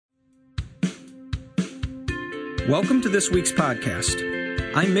Welcome to this week's podcast.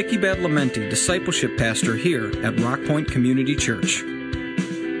 I'm Mickey Badalamenti, Discipleship Pastor here at Rock Point Community Church.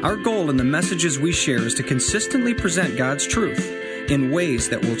 Our goal in the messages we share is to consistently present God's truth in ways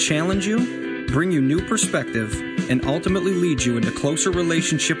that will challenge you, bring you new perspective, and ultimately lead you into closer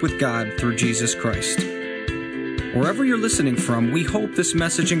relationship with God through Jesus Christ. Wherever you're listening from, we hope this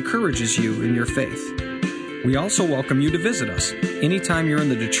message encourages you in your faith. We also welcome you to visit us anytime you're in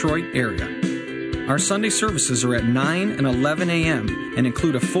the Detroit area. Our Sunday services are at 9 and 11 a.m. and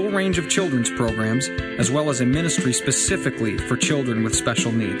include a full range of children's programs, as well as a ministry specifically for children with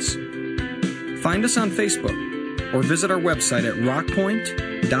special needs. Find us on Facebook or visit our website at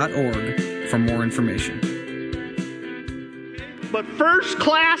rockpoint.org for more information. But first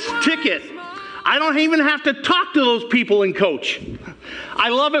class ticket. I don't even have to talk to those people in coach. I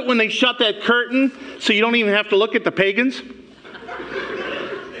love it when they shut that curtain so you don't even have to look at the pagans.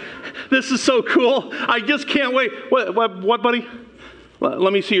 This is so cool. I just can't wait. What, buddy?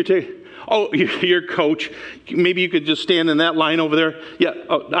 Let me see your ticket. Oh, you're coach. Maybe you could just stand in that line over there. Yeah,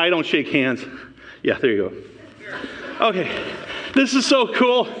 oh, I don't shake hands. Yeah, there you go. Okay, this is so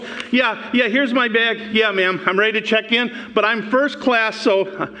cool. Yeah, here's my bag. Yeah, ma'am, I'm ready to check in, but I'm first class,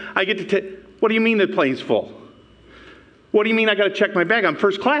 so I get to take. What do you mean the plane's full? What do you mean I got to check my bag? I'm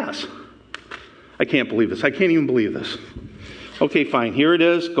first class. I can't believe this. I can't even believe this. Okay, fine. Here it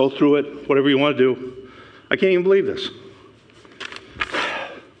is. Go through it. Whatever you want to do. I can't even believe this.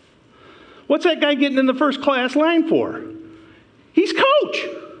 What's that guy getting in the first class line for? He's coach.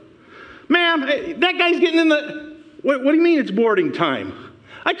 Ma'am, that guy's getting in the... What do you mean it's boarding time?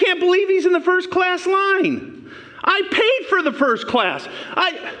 I can't believe he's in the first class line. I paid for the first class.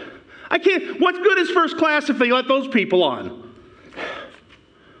 I can't... What's good is first class if they let those people on?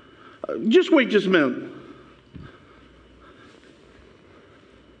 Just wait just a minute.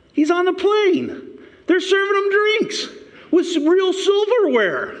 He's on the plane. They're serving him drinks with some real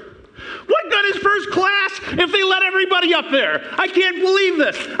silverware. What good is first class if they let everybody up there? I can't believe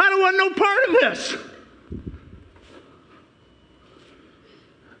this. I don't want no part of this.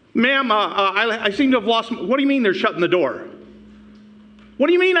 Ma'am, I seem to have lost... What do you mean they're shutting the door? What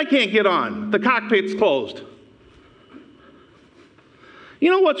do you mean I can't get on? The cockpit's closed.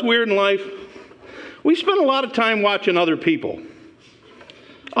 You know what's weird in life? We spend a lot of time watching other people.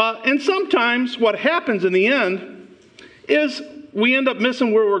 And sometimes what happens in the end is we end up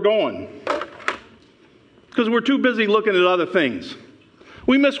missing where we're going because we're too busy looking at other things.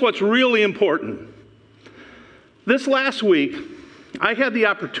 We miss what's really important. This last week, I had the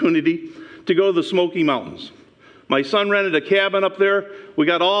opportunity to go to the Smoky Mountains. My son rented a cabin up there. We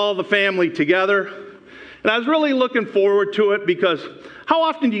got all the family together. And I was really looking forward to it because how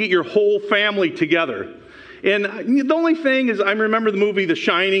often do you get your whole family together? And the only thing is I remember the movie The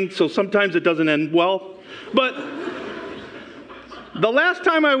Shining, so sometimes it doesn't end well. But the last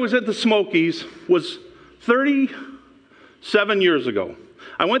time I was at the Smokies was 37 years ago.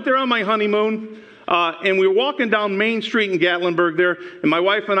 I went there on my honeymoon, and we were walking down Main Street in Gatlinburg there, and my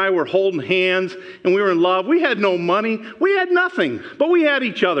wife and I were holding hands, and we were in love. We had no money. We had nothing, but we had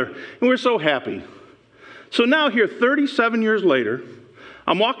each other, and we were so happy. So now here, 37 years later,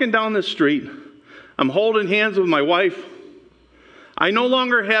 I'm walking down this street. I'm holding hands with my wife. I no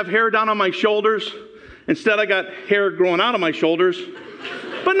longer have hair down on my shoulders. Instead, I got hair growing out of my shoulders.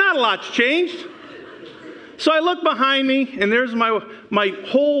 But not a lot's changed. So I look behind me, and there's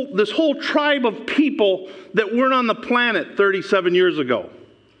this whole tribe of people that weren't on the planet 37 years ago.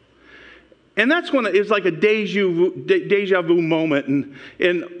 And that's when it's like a deja vu moment.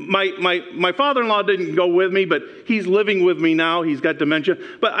 And my father-in-law didn't go with me, but he's living with me now. He's got dementia.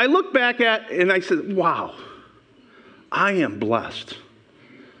 But I look back and I said, wow, I am blessed.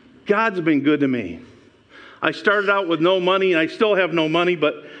 God's been good to me. I started out with no money, and I still have no money,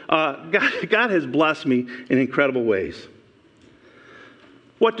 but God has blessed me in incredible ways.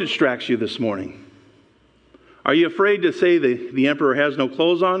 What distracts you this morning? Are you afraid to say the emperor has no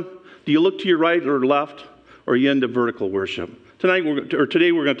clothes on? Do you look to your right or left, or are you into vertical worship? Today we're going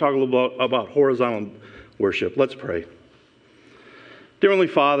to talk a little about horizontal worship. Let's pray. Dear Heavenly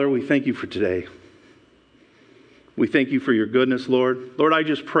Father, we thank you for today. We thank you for your goodness, Lord. Lord, I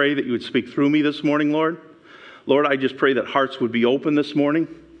just pray that you would speak through me this morning, Lord. Lord, I just pray that hearts would be open this morning.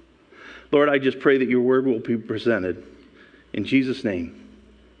 Lord, I just pray that your word will be presented. In Jesus' name,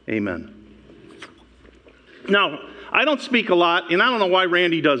 amen. Now, I don't speak a lot, and I don't know why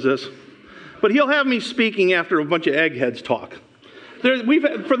Randy does this, but he'll have me speaking after a bunch of eggheads talk.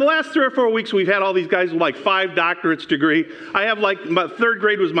 For the last 3 or 4 weeks, we've had all these guys with like 5 doctorates degree. I have like, about 3rd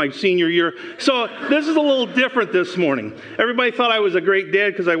grade was my senior year. So this is a little different this morning. Everybody thought I was a great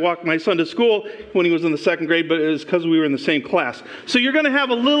dad because I walked my son to school when he was in the 2nd grade, but it was because we were in the same class. So you're going to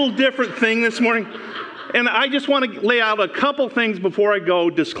have a little different thing this morning. And I just want to lay out a couple things before I go,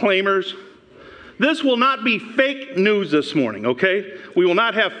 disclaimers. This will not be fake news this morning, okay? We will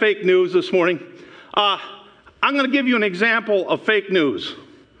not have fake news this morning. I'm going to give you an example of fake news.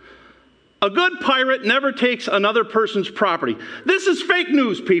 A good pirate never takes another person's property. This is fake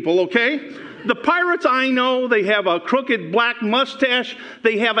news, people, okay? The pirates I know, they have a crooked black mustache.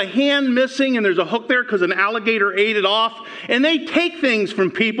 They have a hand missing, and there's a hook there because an alligator ate it off. And they take things from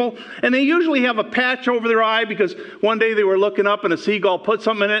people, and they usually have a patch over their eye because one day they were looking up and a seagull put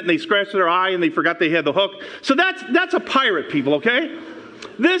something in it, and they scratched their eye, and they forgot they had the hook. So that's a pirate, people, okay?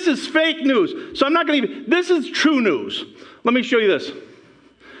 This is fake news. So I'm not going to this is true news. Let me show you this.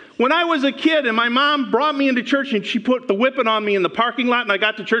 When I was a kid and my mom brought me into church and she put the whipping on me in the parking lot and I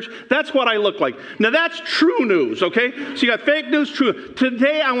got to church, that's what I looked like. Now that's true news, okay? So you got fake news, true.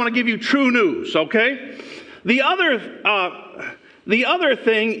 Today I want to give you true news, okay? The other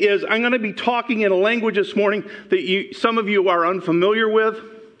thing is I'm going to be talking in a language this morning that some of you are unfamiliar with.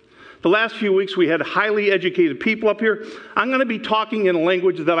 The last few weeks we had highly educated people up here. I'm going to be talking in a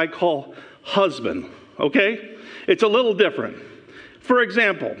language that I call husband, okay? It's a little different. For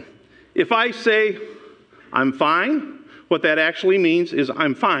example, if I say, I'm fine, what that actually means is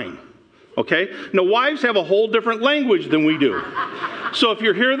I'm fine, okay? Now, wives have a whole different language than we do. So if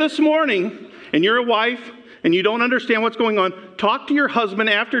you're here this morning and you're a wife and you don't understand what's going on, talk to your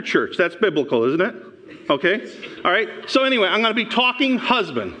husband after church. That's biblical, isn't it? Okay? All right? So anyway, I'm going to be talking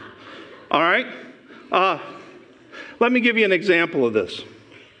husband. All right? Let me give you an example of this.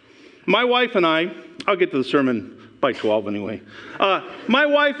 My wife and I'll get to the sermon by 12 anyway. My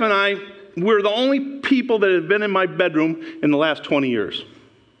wife and I, we're the only people that have been in my bedroom in the last 20 years.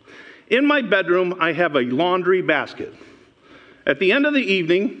 In my bedroom, I have a laundry basket. At the end of the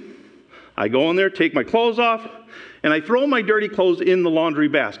evening, I go in there, take my clothes off, and I throw my dirty clothes in the laundry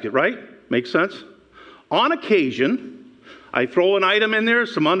basket, right? Makes sense? On occasion, I throw an item in there,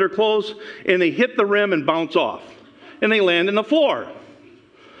 some underclothes, and they hit the rim and bounce off. And they land in the floor.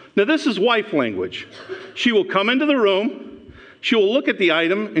 Now, this is wife language. She will come into the room, she will look at the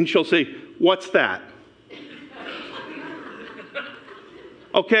item, and she'll say, what's that?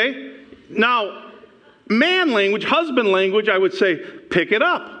 Okay? Now, man language, husband language, I would say, pick it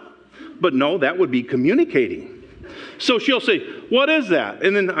up. But no, that would be communicating. So she'll say, what is that?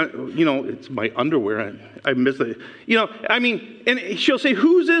 And then, it's my underwear. I miss it. And she'll say,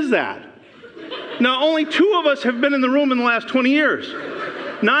 whose is that? Now, only 2 of us have been in the room in the last 20 years.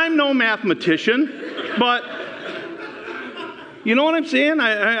 Now, I'm no mathematician, but you know what I'm saying?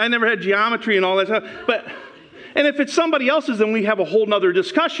 I never had geometry and all that stuff. And if it's somebody else's, then we have a whole nother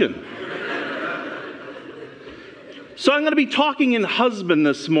discussion. So I'm going to be talking in husband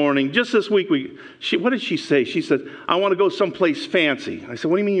this morning. Just this week, what did she say? She said, I want to go someplace fancy. I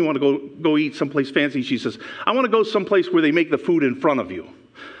said, what do you mean you want to go eat someplace fancy? She says, I want to go someplace where they make the food in front of you.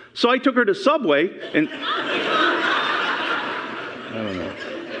 So I took her to Subway and... I don't know.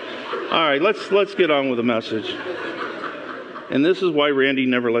 All right, let's get on with the message. And this is why Randy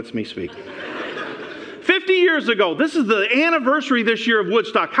never lets me speak. 50 years ago, this is the anniversary this year of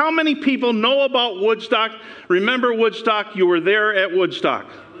Woodstock. How many people know about Woodstock? Remember Woodstock? You were there at Woodstock.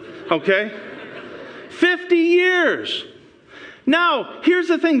 Okay? 50 years. Now, here's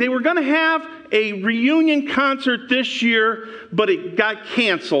the thing. They were going to have a reunion concert this year, but it got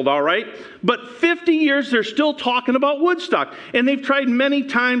canceled, all right? But 50 years, they're still talking about Woodstock. And they've tried many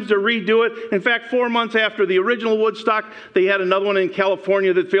times to redo it. In fact, 4 months after the original Woodstock, they had another one in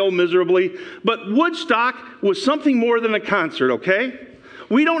California that failed miserably. But Woodstock was something more than a concert, okay?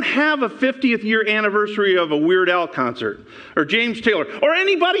 We don't have a 50th year anniversary of a Weird Al concert, or James Taylor, or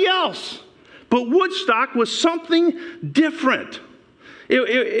anybody else. But Woodstock was something different.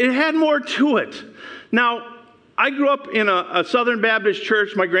 It had more to it. Now, I grew up in a Southern Baptist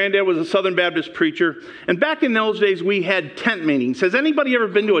church. My granddad was a Southern Baptist preacher. And back in those days, we had tent meetings. Has anybody ever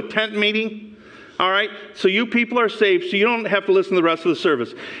been to a tent meeting? All right? So you people are saved, so you don't have to listen to the rest of the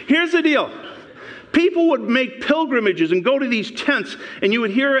service. Here's the deal. People would make pilgrimages and go to these tents, and you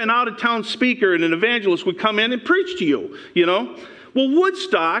would hear an out-of-town speaker and an evangelist would come in and preach to you, Well,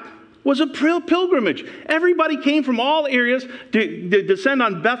 Woodstock was a pilgrimage. Everybody came from all areas to descend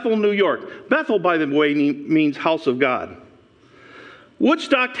on Bethel, New York. Bethel, by the way, means house of God.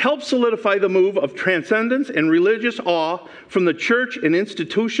 Woodstock helped solidify the move of transcendence and religious awe from the church and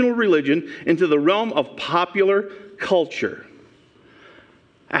institutional religion into the realm of popular culture.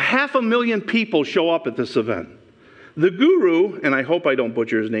 500,000 people show up at this event. The guru, and I hope I don't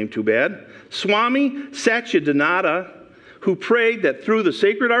butcher his name too bad, Swami Satchidananda, who prayed that through the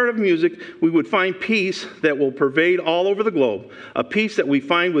sacred art of music, we would find peace that will pervade all over the globe, a peace that we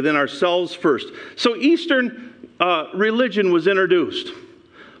find within ourselves first. So Eastern religion was introduced.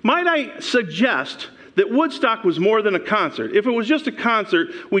 Might I suggest that Woodstock was more than a concert? If it was just a concert,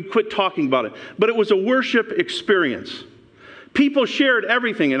 we'd quit talking about it. But it was a worship experience. People shared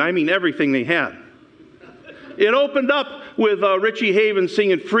everything, and I mean everything they had. It opened up with Richie Havens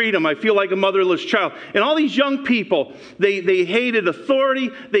singing Freedom, I Feel Like a Motherless Child. And all these young people, they hated authority.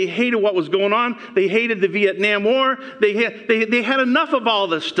 They hated what was going on. They hated the Vietnam War. They had enough of all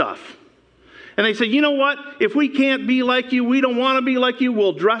this stuff. And they said, you know what? If we can't be like you, we don't want to be like you,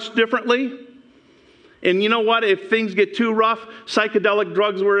 we'll dress differently. And you know what? If things get too rough, psychedelic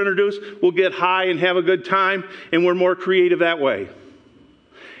drugs were introduced. We'll get high and have a good time, and we're more creative that way.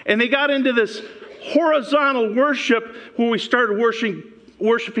 And they got into this horizontal worship where we started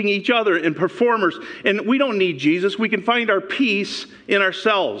worshiping each other and performers. And we don't need Jesus. We can find our peace in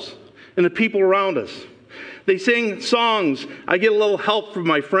ourselves and the people around us. They sing songs, I get a little help from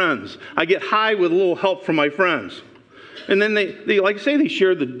my friends. I get high with a little help from my friends. And then they like I say, they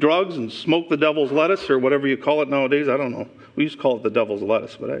share the drugs and smoke the devil's lettuce or whatever you call it nowadays. I don't know. We used to call it the devil's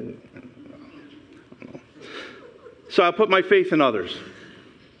lettuce, but I don't know. So I put my faith in others.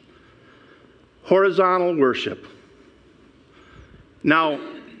 Horizontal worship. Now,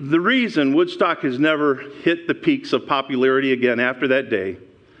 the reason Woodstock has never hit the peaks of popularity again after that day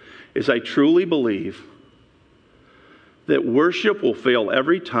is I truly believe that worship will fail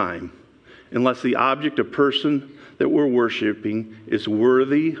every time unless the object or person that we're worshiping is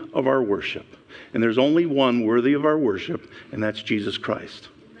worthy of our worship. And there's only one worthy of our worship, and that's Jesus Christ.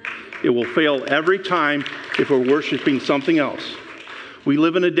 It will fail every time if we're worshiping something else. We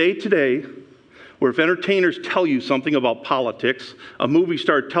live in a day today where if entertainers tell you something about politics, a movie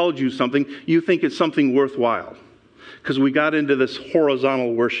star tells you something, you think it's something worthwhile. Because we got into this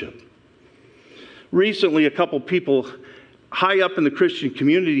horizontal worship. Recently, a couple people high up in the Christian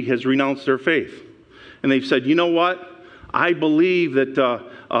community has renounced their faith. And they've said, you know what? I believe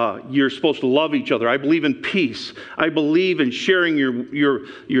that you're supposed to love each other. I believe in peace. I believe in sharing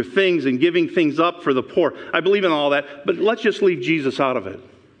your things and giving things up for the poor. I believe in all that. But let's just leave Jesus out of it.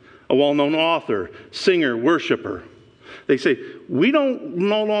 A well-known author, singer, worshiper. They say, we don't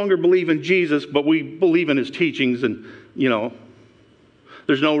no longer believe in Jesus, but we believe in his teachings. And,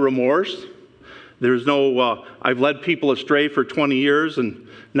 there's no remorse. There's no, I've led people astray for 20 years and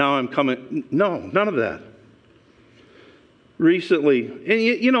now I'm coming. No, none of that. Recently, and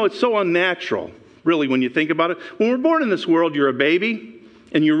it's so unnatural, really, when you think about it. When we're born in this world, you're a baby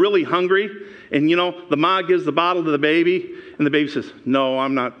and you're really hungry. And, the mom gives the bottle to the baby and the baby says, no,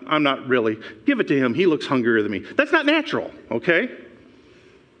 I'm not really. Give it to him. He looks hungrier than me. That's not natural, okay?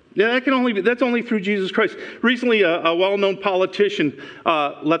 Yeah, that's only through Jesus Christ. Recently, a well-known politician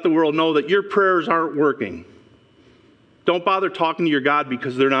let the world know that your prayers aren't working. Don't bother talking to your God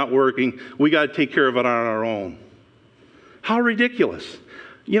because they're not working. We got to take care of it on our own. How ridiculous.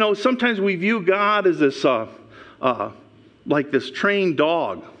 Sometimes we view God as this, like this trained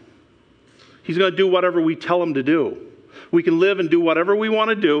dog. He's going to do whatever we tell him to do. We can live and do whatever we want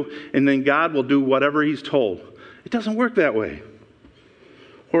to do, and then God will do whatever he's told. It doesn't work that way.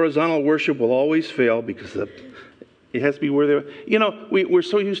 Horizontal worship will always fail because it has to be where we're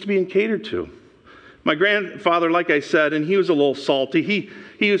so used to being catered to. My grandfather, like I said, and he was a little salty, he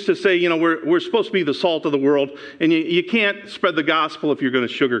used to say, we're supposed to be the salt of the world, and you can't spread the gospel if you're going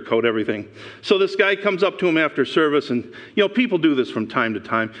to sugarcoat everything. So this guy comes up to him after service, and, people do this from time to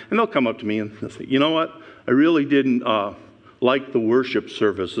time, and they'll come up to me and they'll say, you know what, I really didn't like the worship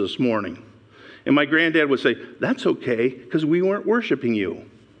service this morning. And my granddad would say, that's okay, because we weren't worshiping you.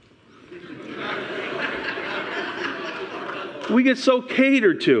 We get so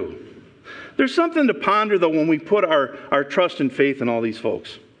catered to. There's something to ponder, though, when we put our trust and faith in all these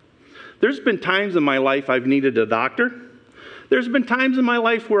folks. There's been times in my life I've needed a doctor. There's been times in my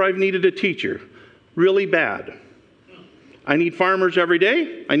life where I've needed a teacher. Really bad. I need farmers every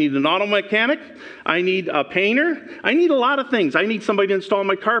day. I need an auto mechanic. I need a painter. I need a lot of things. I need somebody to install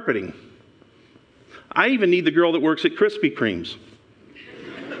my carpeting. I even need the girl that works at Krispy Kreme's.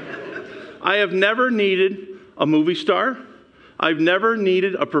 I have never needed a movie star. I've never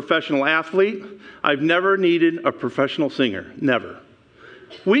needed a professional athlete. I've never needed a professional singer. Never.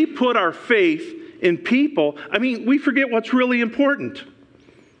 We put our faith in people. We forget what's really important.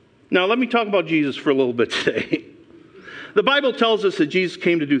 Now, let me talk about Jesus for a little bit today. The Bible tells us that Jesus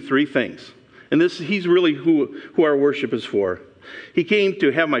came to do three things. And he's really who our worship is for. He came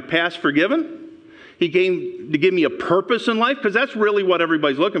to have my past forgiven. He came to give me a purpose in life, because that's really what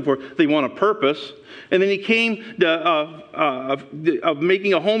everybody's looking for. They want a purpose. And then he came to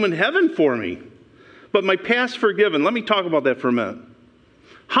making a home in heaven for me. But my past forgiven, let me talk about that for a minute.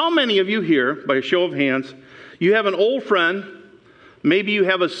 How many of you here, by a show of hands, you have an old friend, maybe you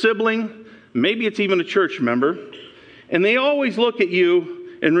have a sibling, maybe it's even a church member, and they always look at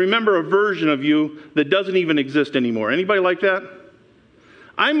you and remember a version of you that doesn't even exist anymore? Anybody like that?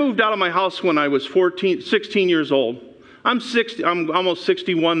 I moved out of my house when I was 16 years old. I'm almost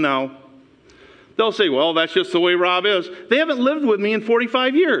 61 now. They'll say, well, that's just the way Rob is. They haven't lived with me in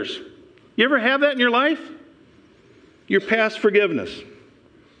 45 years. You ever have that in your life? Your past forgiveness.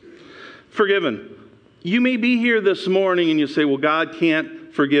 Forgiven. You may be here this morning and you say, well, God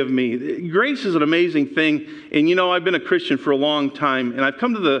can't forgive me. Grace is an amazing thing. And you know, I've been a Christian for a long time, and I've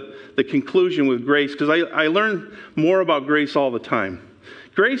come to the conclusion with grace, because I learn more about grace all the time.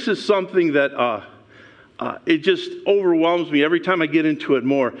 Grace is something that it just overwhelms me every time I get into it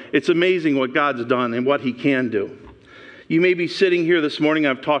more. It's amazing what God's done and what He can do. You may be sitting here this morning,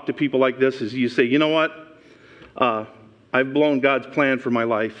 I've talked to people like this, as you say, you know what? I've blown God's plan for my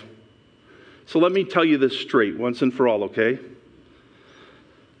life. So let me tell you this straight, once and for all, okay?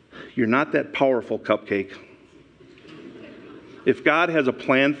 You're not that powerful, cupcake. If God has a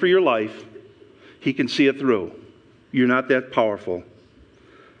plan for your life, He can see it through. You're not that powerful.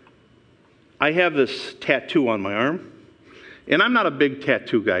 I have this tattoo on my arm, and I'm not a big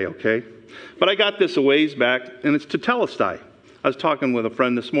tattoo guy, okay? But I got this a ways back, and it's Tetelestai. I was talking with a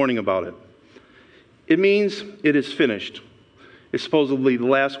friend this morning about it. It means it is finished. It's supposedly the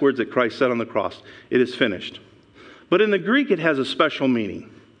last words that Christ said on the cross. It is finished. But in the Greek, it has a special meaning.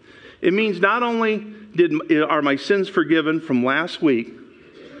 It means not only are my sins forgiven from last week,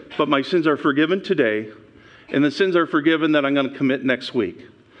 but my sins are forgiven today, and the sins are forgiven that I'm going to commit next week.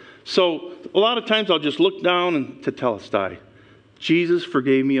 So a lot of times I'll just look down and Tetelestai. Jesus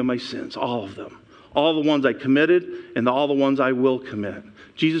forgave me of my sins, all of them. All the ones I committed and all the ones I will commit.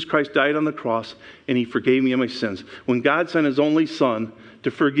 Jesus Christ died on the cross and He forgave me of my sins. When God sent His only Son to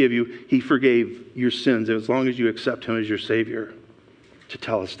forgive you, He forgave your sins as long as you accept Him as your Savior.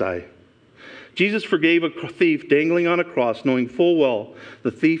 Tetelestai. Jesus forgave a thief dangling on a cross, knowing full well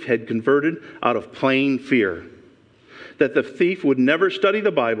the thief had converted out of plain fear. That the thief would never study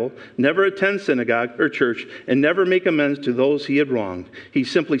the Bible, never attend synagogue or church, and never make amends to those he had wronged. He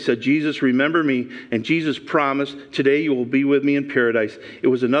simply said, Jesus, remember me, and Jesus promised, today you will be with me in paradise. It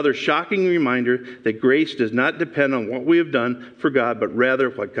was another shocking reminder that grace does not depend on what we have done for God, but rather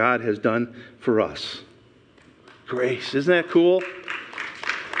what God has done for us. Grace, isn't that cool?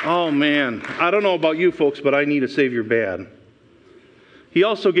 Oh man, I don't know about you folks, but I need a Savior bad. He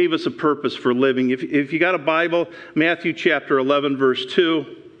also gave us a purpose for living. If you got a Bible, Matthew chapter 11, verse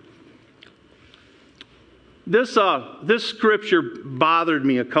 2. This scripture bothered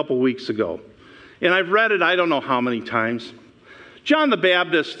me a couple weeks ago. And I've read it I don't know how many times. John the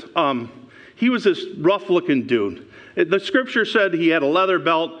Baptist, he was this rough-looking dude. The scripture said he had a leather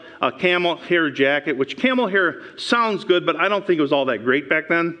belt, a camel hair jacket, which camel hair sounds good, but I don't think it was all that great back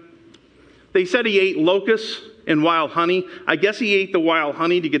then. They said he ate locusts and wild honey. I guess he ate the wild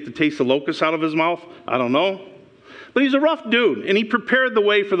honey to get the taste of locusts out of his mouth. I don't know. But he's a rough dude, and he prepared the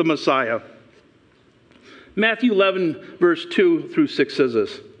way for the Messiah. Matthew 11, verse 2 through 6 says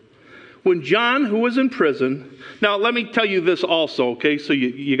this. When John, who was in prison... Now, let me tell you this also, okay? So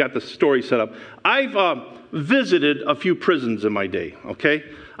you got the story set up. I've visited a few prisons in my day, okay?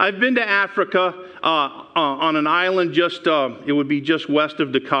 I've been to Africa on an island it would be just west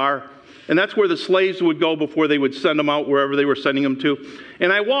of Dakar. And that's where the slaves would go before they would send them out wherever they were sending them to.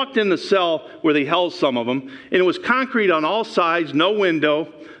 And I walked in the cell where they held some of them, and it was concrete on all sides, no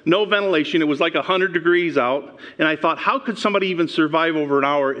window, no ventilation. It was like 100 degrees out. And I thought, how could somebody even survive over an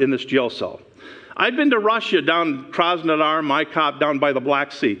hour in this jail cell? I'd been to Russia, down Krasnodar, Maikop, down by the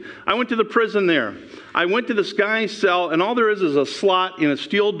Black Sea. I went to the prison there. I went to this guy's cell, and all there is a slot in a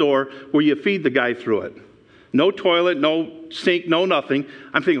steel door where you feed the guy through it. No toilet, no sink, no nothing.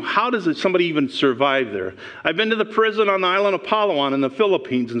 I'm thinking, how does somebody even survive there? I've been to the prison on the island of Palawan in the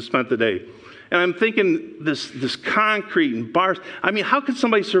Philippines and spent the day. And I'm thinking, this concrete and bars, I mean, how could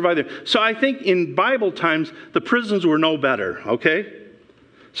somebody survive there? So I think in Bible times, the prisons were no better, okay?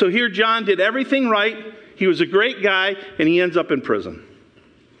 So here John did everything right. He was a great guy, and he ends up in prison.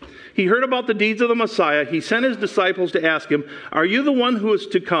 He heard about the deeds of the Messiah. He sent his disciples to ask him, are you the one who is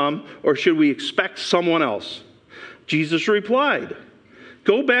to come, or should we expect someone else? Jesus replied,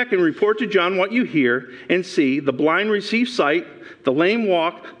 Go back and report to John what you hear and see. The blind receive sight, the lame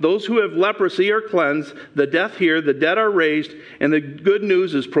walk, those who have leprosy are cleansed, the deaf hear, the dead are raised, and the good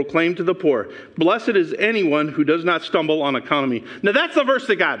news is proclaimed to the poor. Blessed is anyone who does not stumble on account of me. Now that's the verse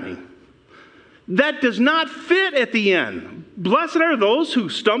that got me. That does not fit at the end. Blessed are those who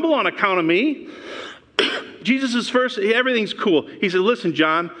stumble on account of me. Jesus is first, everything's cool. He said, listen,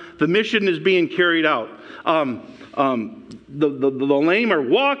 John, the mission is being carried out. The lame are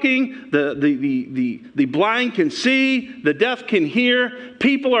walking, the blind can see, the deaf can hear,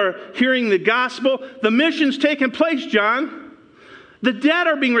 people are hearing the gospel. The mission's taking place, John. The dead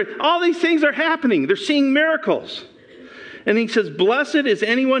are being raised. All these things are happening. They're seeing miracles. And he says, blessed is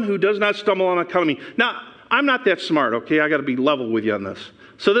anyone who does not stumble on account of me. Now, I'm not that smart, okay? I got to be level with you on this.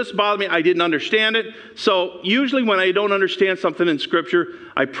 So this bothered me. I didn't understand it. So usually when I don't understand something in Scripture,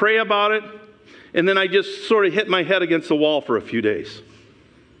 I pray about it, and then I just sort of hit my head against the wall for a few days.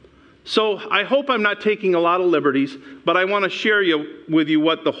 So I hope I'm not taking a lot of liberties, but I want to share with you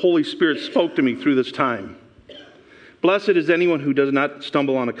what the Holy Spirit spoke to me through this time. Blessed is anyone who does not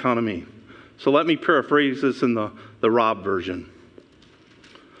stumble on account of me. So let me paraphrase this in the Rob version.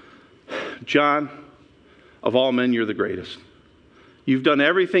 John, of all men, you're the greatest. You've done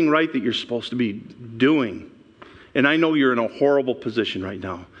everything right that you're supposed to be doing. And I know you're in a horrible position right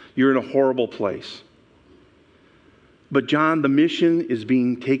now. You're in a horrible place. But John, the mission is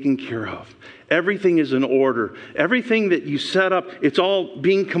being taken care of. Everything is in order. Everything that you set up, it's all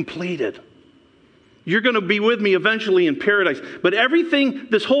being completed. You're going to be with me eventually in paradise. But everything,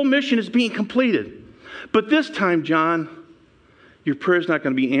 this whole mission is being completed. But this time, John, your prayer's not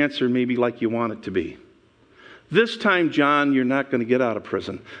going to be answered maybe like you want it to be. This time, John, you're not going to get out of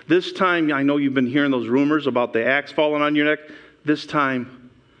prison. This time, I know you've been hearing those rumors about the axe falling on your neck. This time,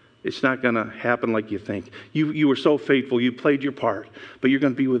 it's not going to happen like you think. You were so faithful. You played your part. But you're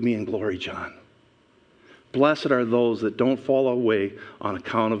going to be with me in glory, John. Blessed are those that don't fall away on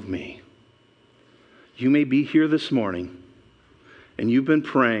account of me. You may be here this morning, and you've been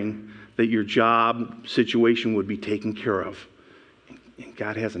praying that your job situation would be taken care of. And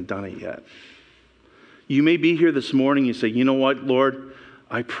God hasn't done it yet. You may be here this morning and say, you know what, Lord,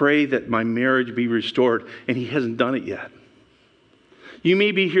 I pray that my marriage be restored, and He hasn't done it yet. You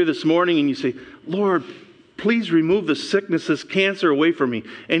may be here this morning and you say, Lord, please remove the sickness, this cancer away from me,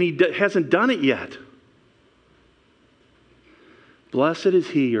 and He hasn't done it yet. Blessed is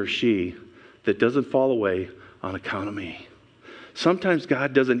he or she that doesn't fall away on account of me. Sometimes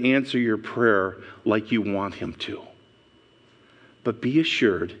God doesn't answer your prayer like you want Him to. But be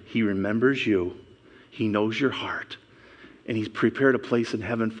assured, He remembers you. He knows your heart, and He's prepared a place in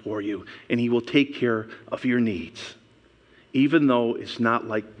heaven for you, and He will take care of your needs, even though it's not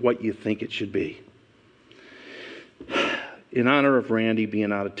like what you think it should be. In honor of Randy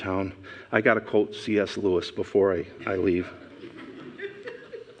being out of town, I got to quote C.S. Lewis before I leave.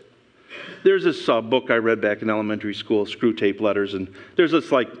 There's this book I read back in elementary school, Screw Tape Letters, and there's this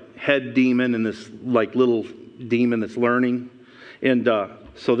head demon and this little demon that's learning, and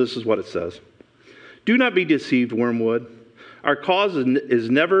so this is what it says. Do not be deceived, Wormwood. Our cause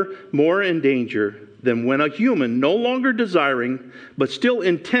is never more in danger than when a human, no longer desiring, but still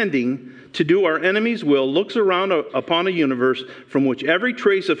intending to do our enemy's will, looks around upon a universe from which every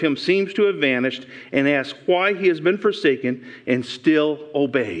trace of him seems to have vanished and asks why he has been forsaken and still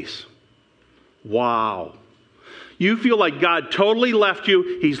obeys. Wow. You feel like God totally left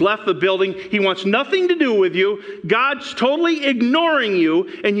you. He's left the building. He wants nothing to do with you. God's totally ignoring you,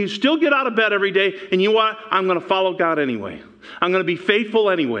 and you still get out of bed every day, and you know what? I'm going to follow God anyway. I'm going to be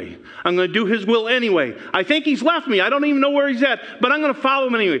faithful anyway. I'm going to do His will anyway. I think He's left me. I don't even know where He's at, but I'm going to follow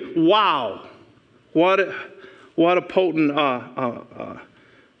Him anyway. Wow. What a potent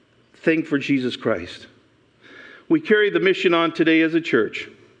thing for Jesus Christ. We carry the mission on today as a church.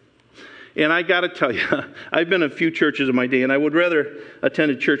 And I got to tell you, I've been in a few churches in my day, and I would rather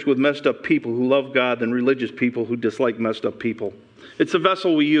attend a church with messed up people who love God than religious people who dislike messed up people. It's a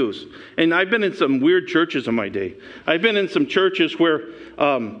vessel we use. And I've been in some weird churches in my day. I've been in some churches where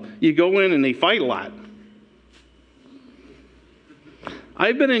you go in and they fight a lot.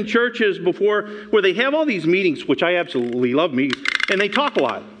 I've been in churches before where they have all these meetings, which I absolutely love meetings, and they talk a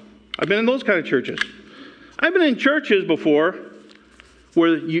lot. I've been in those kind of churches. I've been in churches before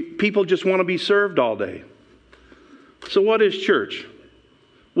where people just want to be served all day. So what is church?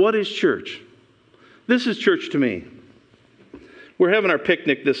 What is church? This is church to me. We're having our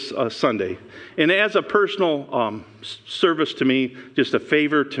picnic this Sunday. And as a personal service to me, just a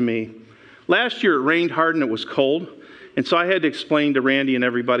favor to me, last year it rained hard and it was cold. And so I had to explain to Randy and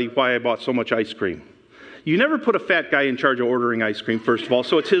everybody why I bought so much ice cream. You never put a fat guy in charge of ordering ice cream, first of all,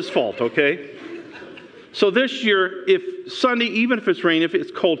 so it's his fault, okay? So this year, if Sunday, even if it's rain, if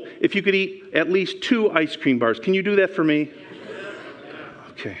it's cold, if you could eat at least 2 ice cream bars, can you do that for me?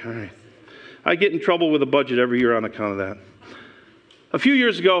 Okay, all right. I get in trouble with the budget every year on account of that. A few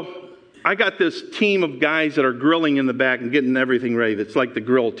years ago, I got this team of guys that are grilling in the back and getting everything ready. That's like the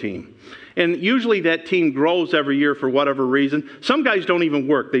grill team. And usually that team grows every year for whatever reason. Some guys don't even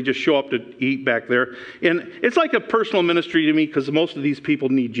work. They just show up to eat back there. And it's like a personal ministry to me because most of these people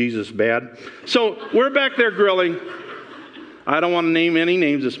need Jesus bad. So we're back there grilling. I don't want to name any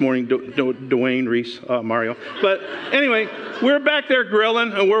names this morning, Dwayne, Reese, Mario. But anyway, we're back there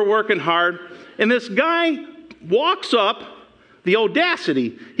grilling and we're working hard. And this guy walks up, the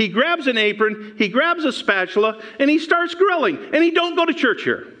audacity. He grabs an apron, he grabs a spatula, and he starts grilling. And he don't go to church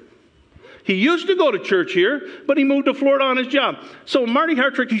here. He used to go to church here, but he moved to Florida on his job. So Marty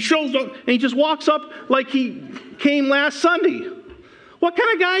Hartrick, he shows up and he just walks up like he came last Sunday. What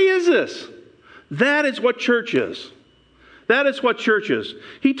kind of guy is this? That is what church is. That is what church is.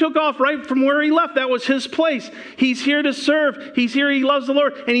 He took off right from where he left. That was his place. He's here to serve. He's here. He loves the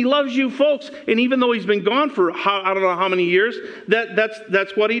Lord, and he loves you folks. And even though he's been gone for I don't know how many years,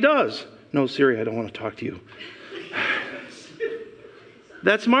 that's what he does. No, Siri, I don't want to talk to you.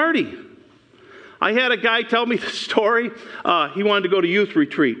 That's Marty. I had a guy tell me the story. He wanted to go to youth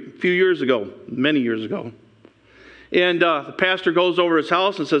retreat a few years ago, many years ago. And the pastor goes over his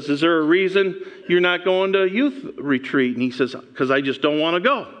house and says, is there a reason you're not going to youth retreat? And he says, because I just don't want to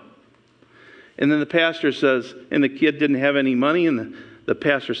go. And then the pastor says, and the kid didn't have any money. And the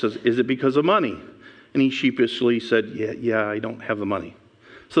pastor says, is it because of money? And he sheepishly said, yeah, I don't have the money.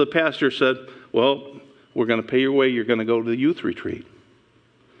 So the pastor said, well, we're going to pay your way. You're going to go to the youth retreat.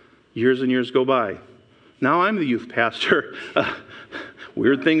 Years and years go by. Now I'm the youth pastor.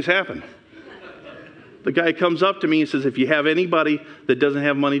 Weird things happen. The guy comes up to me and says, if you have anybody that doesn't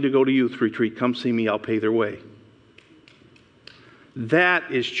have money to go to youth retreat, come see me. I'll pay their way.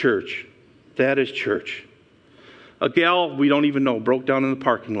 That is church. That is church. A gal we don't even know broke down in the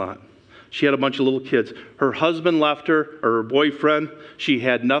parking lot. She had a bunch of little kids. Her husband left her, or her boyfriend. She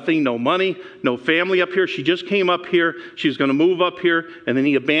had nothing, no money, no family up here. She just came up here. She was going to move up here, and then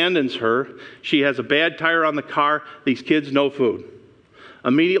he abandons her. She has a bad tire on the car. These kids, no food.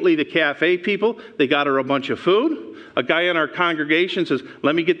 Immediately, the cafe people, they got her a bunch of food. A guy in our congregation says,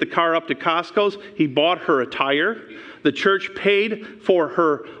 let me get the car up to Costco's. He bought her a tire. The church paid for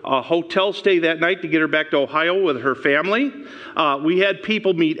her hotel stay that night to get her back to Ohio with her family. We had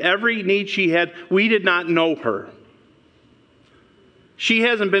people meet every need she had. We did not know her. She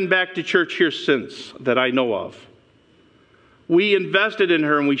hasn't been back to church here since that I know of. We invested in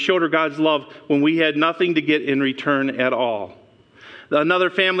her and we showed her God's love when we had nothing to get in return at all. Another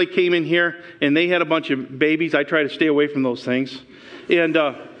family came in here and they had a bunch of babies. I try to stay away from those things. And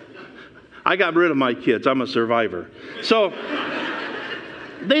I got rid of my kids. I'm a survivor. So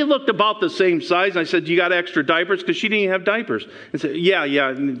they looked about the same size. I said, you got extra diapers? Because she didn't even have diapers. And said, yeah.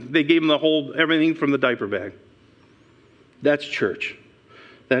 And they gave them everything from the diaper bag. That's church.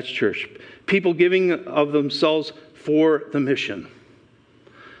 That's church. People giving of themselves for the mission.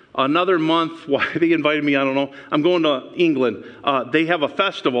 Another month, why they invited me, I don't know. I'm going to England. They have a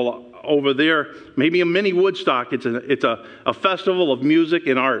festival over there, maybe a mini Woodstock. It's a festival of music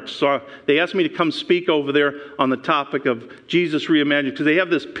and arts. So they asked me to come speak over there on the topic of Jesus Reimagined, because they have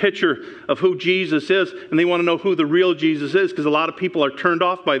this picture of who Jesus is, and they want to know who the real Jesus is, because a lot of people are turned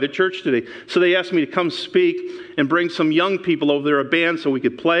off by the church today. So they asked me to come speak and bring some young people over there, a band, so we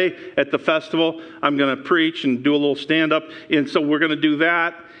could play at the festival. I'm going to preach and do a little stand-up, and so we're going to do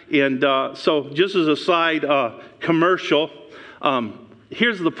that. And so just as a side commercial,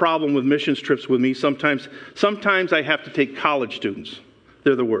 here's the problem with missions trips with me. Sometimes I have to take college students.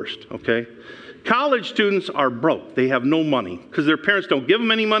 They're the worst, okay? College students are broke. They have no money because their parents don't give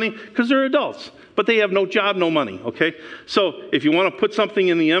them any money because they're adults. But they have no job, no money, okay? So if you want to put something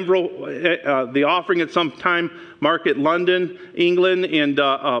in the envelope, the offering at some time, mark it London, England, and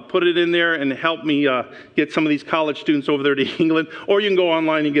put it in there and help me get some of these college students over there to England. Or you can go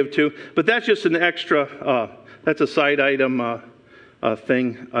online and give too. But that's just an extra, that's a side item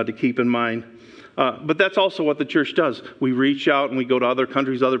thing to keep in mind. But that's also what the church does. We reach out and we go to other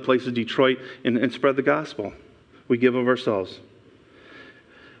countries, other places, Detroit, and spread the gospel. We give of ourselves.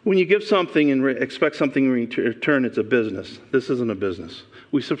 When you give something and expect something in return, it's a business. This isn't a business.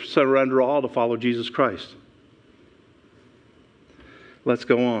 We surrender all to follow Jesus Christ. Let's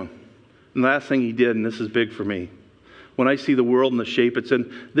go on. And the last thing he did, and this is big for me, when I see the world and the shape it's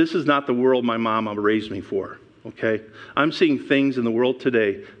in, this is not the world my mama raised me for. Okay? I'm seeing things in the world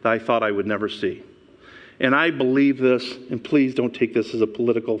today that I thought I would never see. And I believe this, and please don't take this as a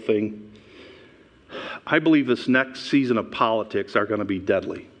political thing. I believe this next season of politics are going to be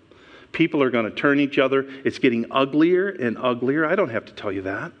deadly. People are going to turn each other. It's getting uglier and uglier. I don't have to tell you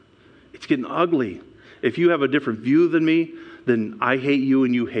that. It's getting ugly. If you have a different view than me, then I hate you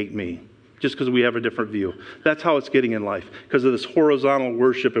and you hate me. Just because we have a different view. That's how it's getting in life. Because of this horizontal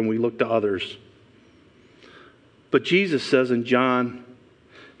worship and we look to others. But Jesus says in John,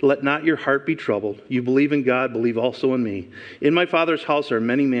 let not your heart be troubled. You believe in God, believe also in me. In my Father's house are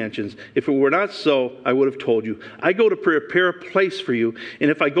many mansions. If it were not so, I would have told you. I go to prepare a place for you. And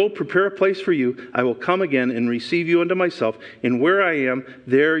if I go prepare a place for you, I will come again and receive you unto myself. And where I am,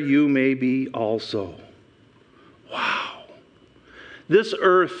 there you may be also. Wow. This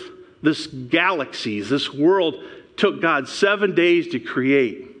earth, this galaxies, this world took God 7 days to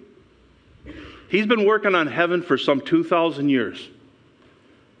create. He's been working on heaven for some 2,000 years.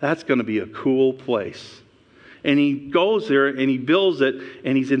 That's going to be a cool place. And he goes there and he builds it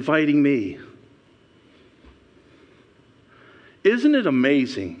and he's inviting me. Isn't it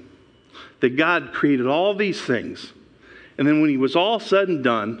amazing that God created all these things? And then when he was all said and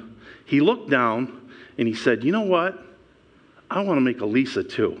done, he looked down and he said, you know what? I want to make a Lisa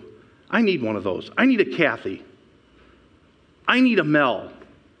too. I need one of those. I need a Kathy. I need a Mel.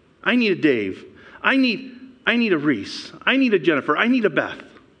 I need a Dave. I need a Reese. I need a Jennifer. I need a Beth.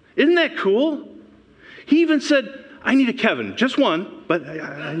 Isn't that cool? He even said, I need a Kevin. Just one, but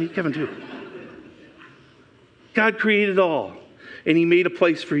I need Kevin too. God created all, and he made a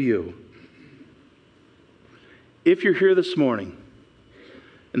place for you. If you're here this morning,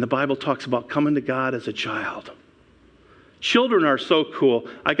 and the Bible talks about coming to God as a child. Children are so cool.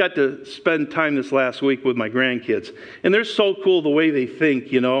 I got to spend time this last week with my grandkids. And they're so cool the way they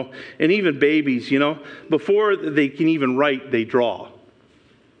think, you know. And even babies, you know. Before they can even write, they draw.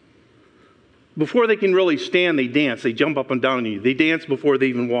 Before they can really stand, they dance. They jump up and down on you. They dance before they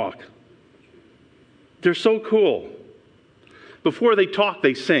even walk. They're so cool. Before they talk,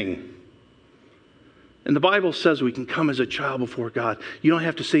 they sing. And the Bible says we can come as a child before God. You don't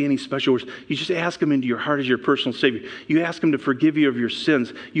have to say any special words. You just ask him into your heart as your personal Savior. You ask him to forgive you of your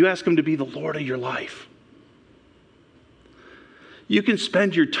sins. You ask him to be the Lord of your life. You can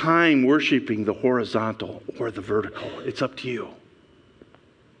spend your time worshiping the horizontal or the vertical. It's up to you.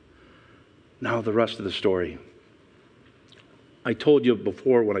 Now the rest of the story. I told you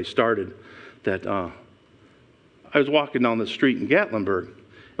before when I started that I was walking down the street in Gatlinburg.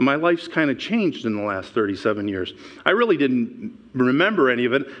 And my life's kind of changed in the last 37 years. I really didn't remember any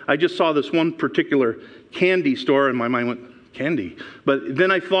of it. I just saw this one particular candy store and my mind went, candy? But then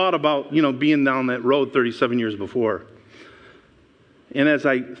I thought about, being down that road 37 years before. And as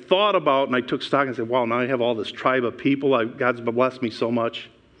I thought about and I took stock and said, wow, now I have all this tribe of people. God's blessed me so much.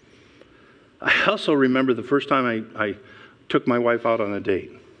 I also remember the first time I took my wife out on a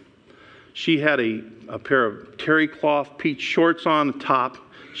date. She had a pair of terry cloth peach shorts on the top.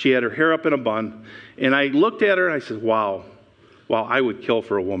 She had her hair up in a bun. And I looked at her and I said, wow, I would kill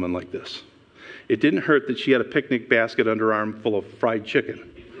for a woman like this. It didn't hurt that she had a picnic basket under her arm full of fried chicken.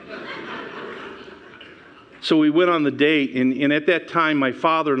 So we went on the date, and at that time, my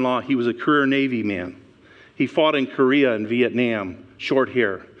father-in-law, he was a career Navy man. He fought in Korea and Vietnam, short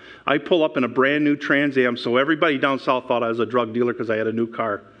hair. I pull up in a brand new Trans Am, so everybody down south thought I was a drug dealer because I had a new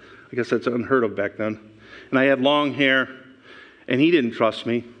car. I guess that's unheard of back then. And I had long hair. And he didn't trust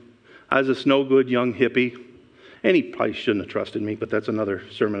me. I was this no good young hippie. And he probably shouldn't have trusted me, but that's another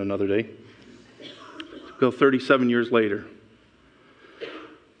sermon another day. Go 37 years later.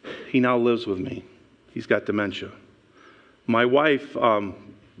 He now lives with me. He's got dementia. My wife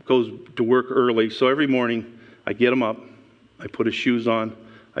goes to work early, so every morning I get him up, I put his shoes on,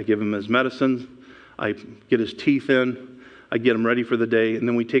 I give him his medicines, I get his teeth in, I get him ready for the day, and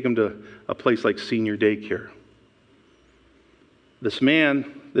then we take him to a place like senior daycare. This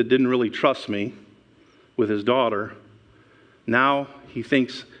man that didn't really trust me with his daughter, now he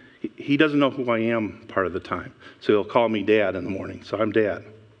thinks, he doesn't know who I am part of the time. So he'll call me Dad in the morning. So I'm Dad.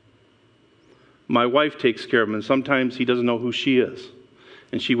 My wife takes care of him, and sometimes he doesn't know who she is.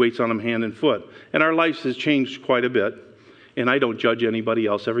 And she waits on him hand and foot. And our lives has changed quite a bit. And I don't judge anybody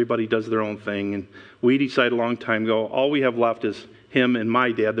else. Everybody does their own thing. And we decided a long time ago, all we have left is him and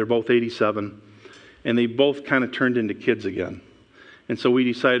my dad. They're both 87. And they both kind of turned into kids again. And so we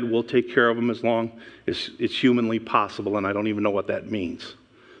decided we'll take care of them as long as it's humanly possible, and I don't even know what that means.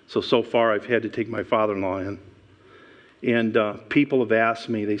 So far I've had to take my father-in-law in. And people have asked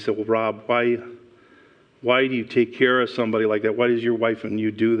me, they said, well, Rob, why do you take care of somebody like that? Why does your wife and you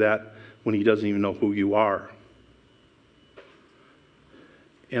do that when he doesn't even know who you are?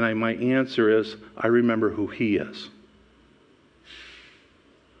 And my answer is, I remember who He is.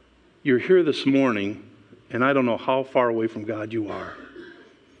 You're here this morning, and I don't know how far away from God you are.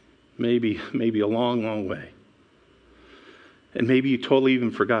 Maybe a long, long way. And maybe you totally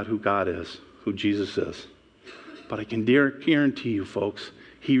even forgot who God is, who Jesus is. But I can guarantee you, folks,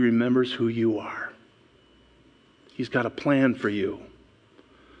 He remembers who you are. He's got a plan for you.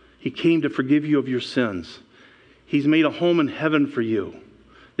 He came to forgive you of your sins. He's made a home in heaven for you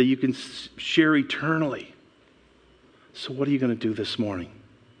that you can share eternally. So what are you going to do this morning?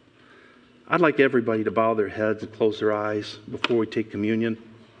 I'd like everybody to bow their heads and close their eyes before we take communion.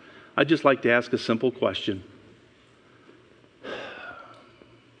 I'd just like to ask a simple question.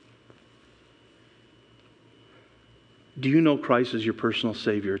 Do you know Christ as your personal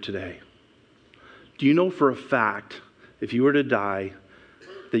Savior today? Do you know for a fact, if you were to die,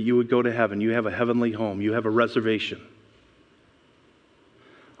 that you would go to heaven? You have a heavenly home. You have a reservation.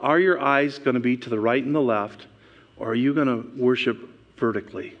 Are your eyes going to be to the right and the left, or are you going to worship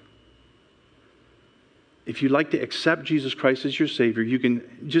vertically? If you'd like to accept Jesus Christ as your Savior, you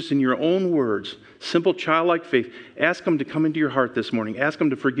can, just in your own words, simple childlike faith, ask Him to come into your heart this morning. Ask Him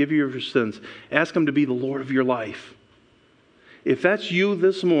to forgive you of your sins. Ask Him to be the Lord of your life. If that's you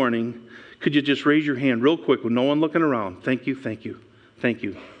this morning, could you just raise your hand real quick with no one looking around? Thank you, thank you, thank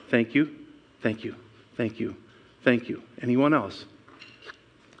you, thank you, thank you, thank you, thank you. Anyone else?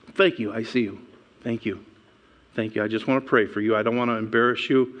 Thank you, I see you. Thank you. Thank you. I just want to pray for you. I don't want to embarrass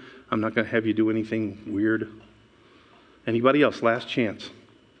you. I'm not going to have you do anything weird. Anybody else? Last chance.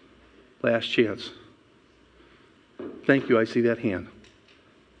 Last chance. Thank you. I see that hand.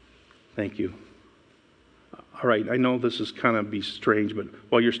 Thank you. All right. I know this is kind of be strange, but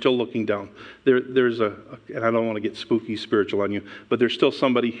while you're still looking down, there's and I don't want to get spooky spiritual on you, but there's still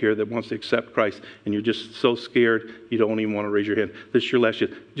somebody here that wants to accept Christ, and you're just so scared you don't even want to raise your hand. This is your last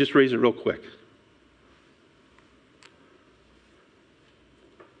chance. Just raise it real quick.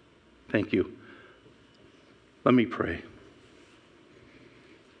 Thank you. Let me pray.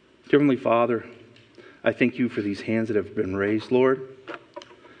 Heavenly Father, I thank you for these hands that have been raised, Lord.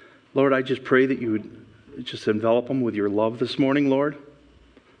 Lord, I just pray that you would just envelop them with your love this morning, Lord.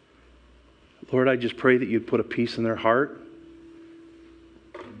 Lord, I just pray that you'd put a peace in their heart.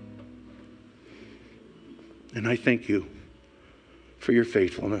 And I thank you for your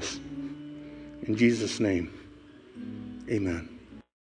faithfulness. In Jesus' name, amen.